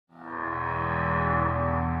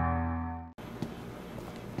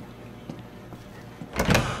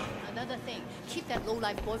another thing. Keep that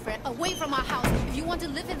low-life boyfriend away from our house. If you want to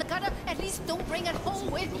live in the gutter, at least don't bring it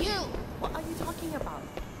home with you. What are you talking about?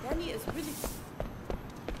 Danny is really...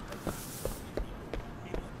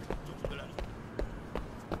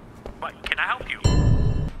 What? Can I help you?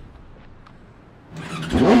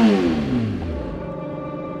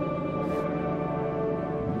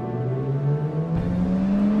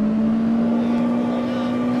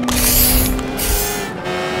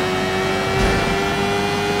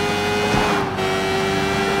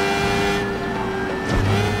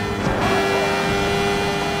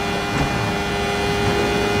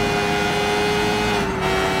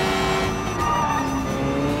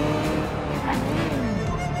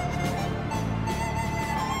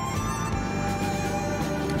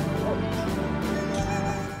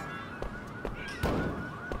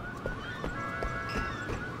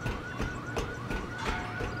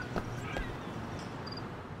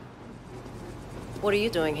 What are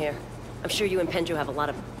you doing here? I'm sure you and Pendrew have a lot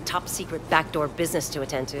of top-secret backdoor business to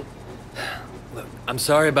attend to. Look, I'm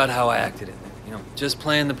sorry about how I acted in there. You know, just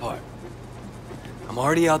playing the part. I'm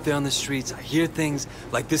already out there on the streets. I hear things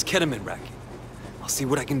like this ketamine racket. I'll see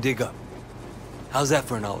what I can dig up. How's that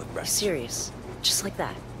for an olive branch? Serious? Just like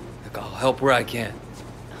that? Look, I'll help where I can.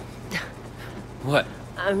 What?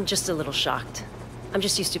 I'm just a little shocked. I'm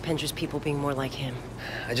just used to Pendrew's people being more like him.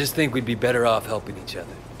 I just think we'd be better off helping each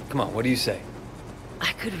other. Come on, what do you say?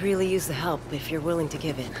 I could really use the help if you're willing to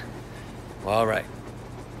give it. Well, all right.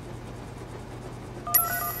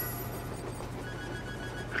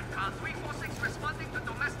 346 responding to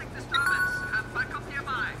domestic disturbance. Have backup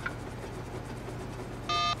nearby.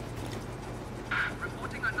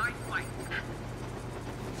 Reporting a night flight.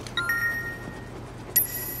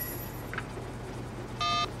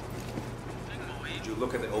 Did you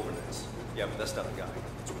look at the overnights? Yeah, but that's not the guy.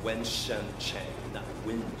 It's Wen Shan Chang, not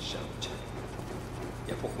Win Shan Chang.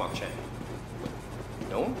 Yeah, bookmark Chang.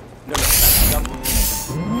 No? No, that's not...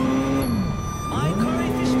 My curry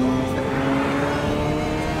fish balls.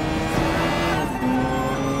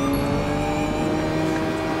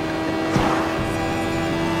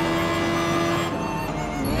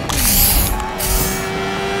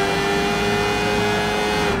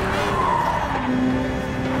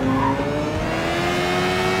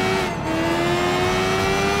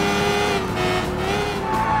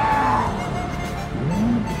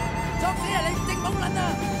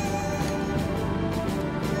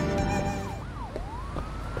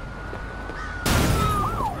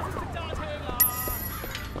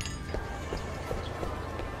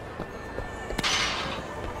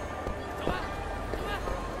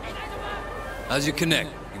 How's your connect?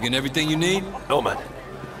 You getting everything you need? No, man.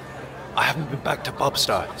 I haven't been back to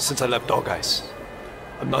Bobstar since I left Dog Eyes.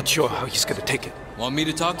 I'm not sure how he's gonna take it. Want me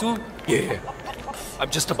to talk to him? Yeah. I'm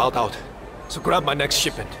just about out. So grab my next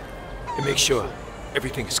shipment and make sure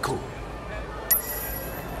everything is cool.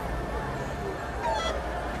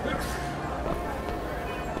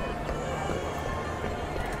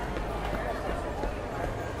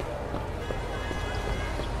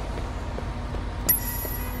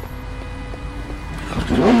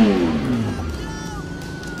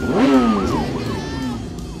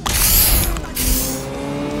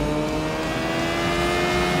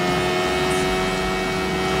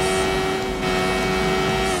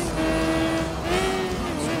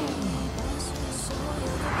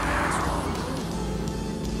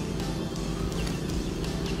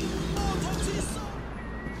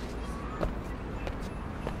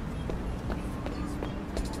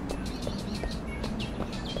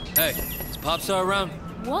 Hey, is Popstar around?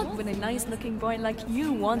 What would a nice-looking boy like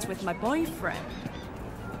you want with my boyfriend?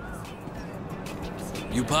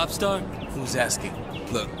 You Popstar? Who's asking?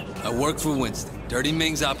 Look, I work for Winston. Dirty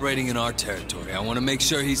Ming's operating in our territory. I want to make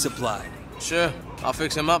sure he's supplied. Sure, I'll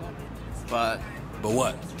fix him up. But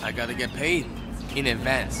what? I gotta get paid in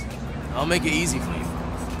advance. I'll make it easy for you.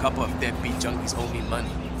 A couple of deadbeat junkies owe me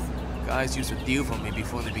money. Guys used to deal for me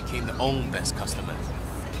before they became their own best customers.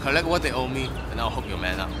 Collect what they owe me, and I'll hook your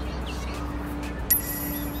man up.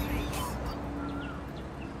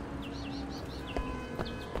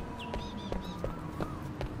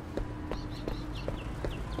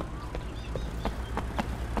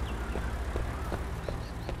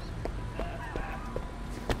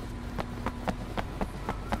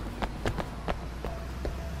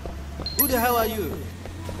 Who the hell are you?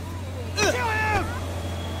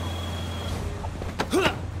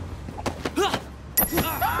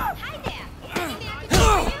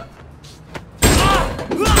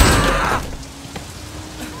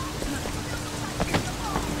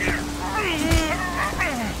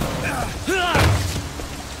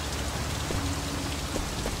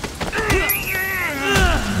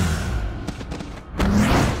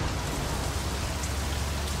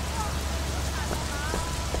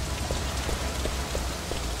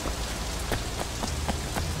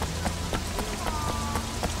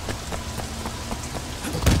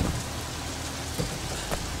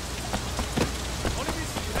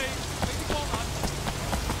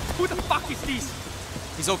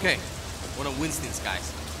 He's okay. One of Winston's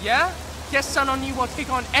guys. Yeah? Guess Sun On Yee will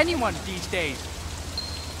take on anyone these days.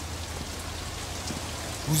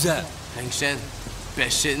 Who's that? Hang Shen.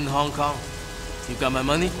 Best shit in Hong Kong. You got my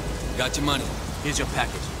money? Got your money. Here's your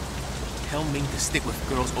package. Tell Ming to stick with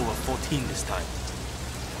girls over 14 this time.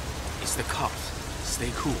 It's the cops.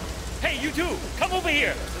 Stay cool. Hey, you two! Come over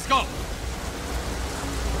here! Let's go!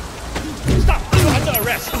 Stop! You're under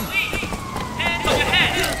arrest! Hands on your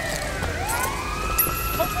head!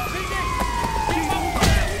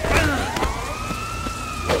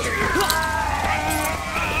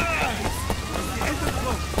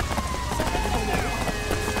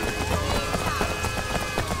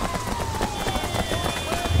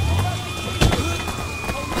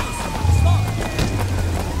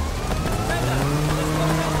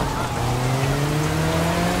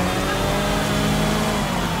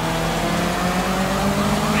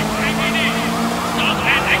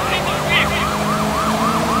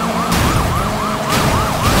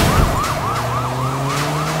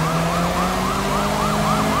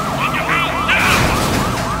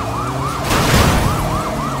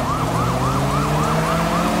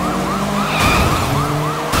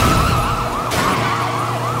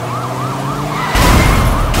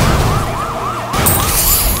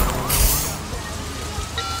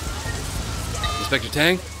 Inspector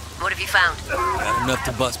Tang? What have you found? Not enough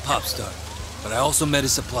to bust Popstar, but I also met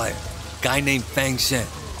his supplier, a guy named Fang Shen.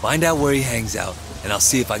 Find out where he hangs out, and I'll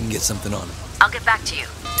see if I can get something on him. I'll get back to you.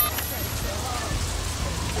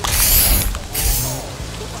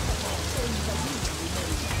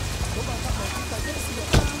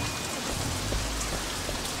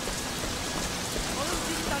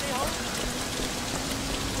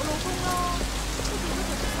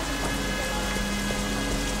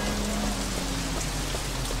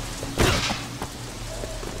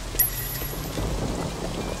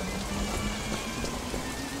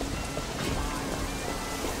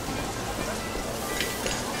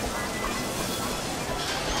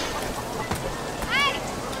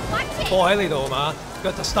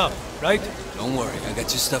 Got the stuff, right? Don't worry, I got your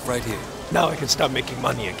stuff right here. Now I can start making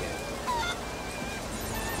money again.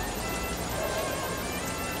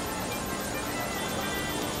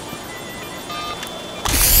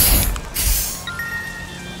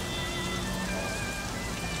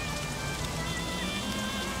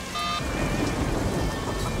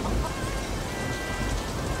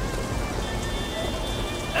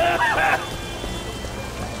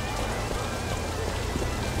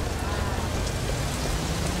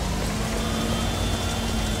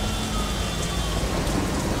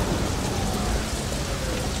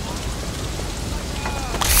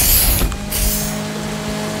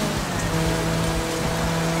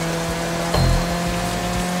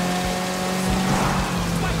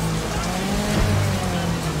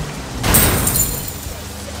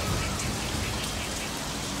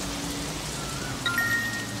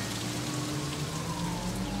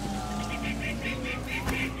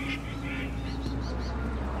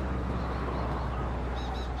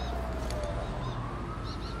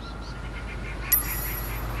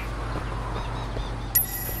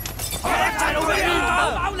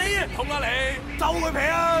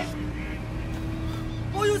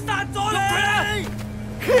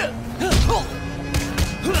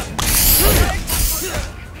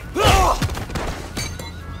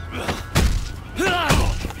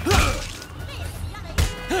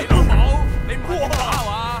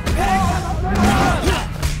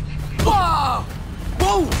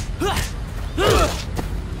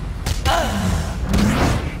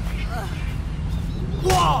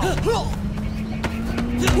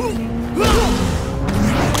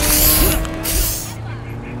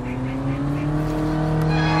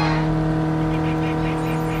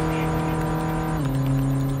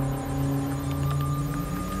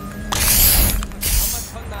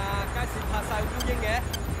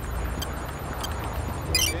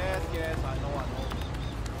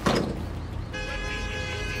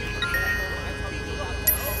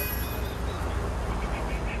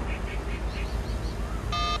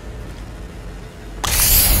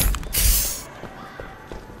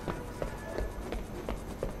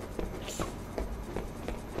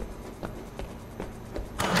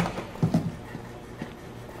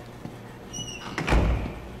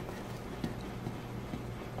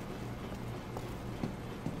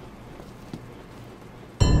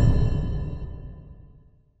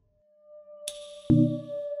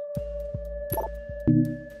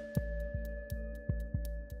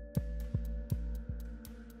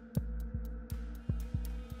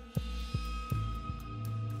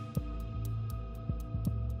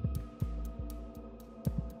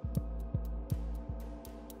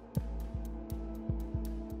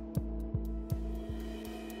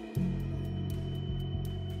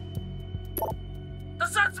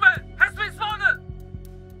 suspect has been spotted!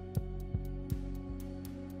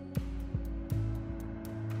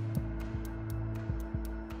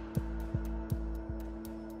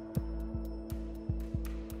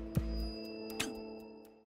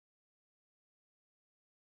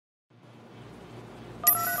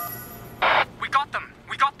 We got them!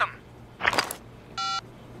 We got them!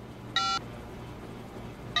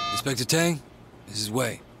 Inspector Tang, this is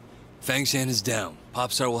Wei. Fangshan is down.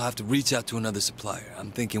 Popstar will have to reach out to another supplier.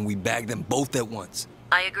 I'm thinking we bag them both at once.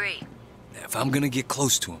 I agree. Now, if I'm gonna get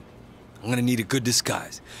close to him, I'm gonna need a good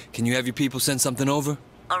disguise. Can you have your people send something over?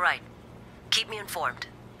 All right. Keep me informed.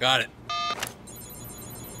 Got it.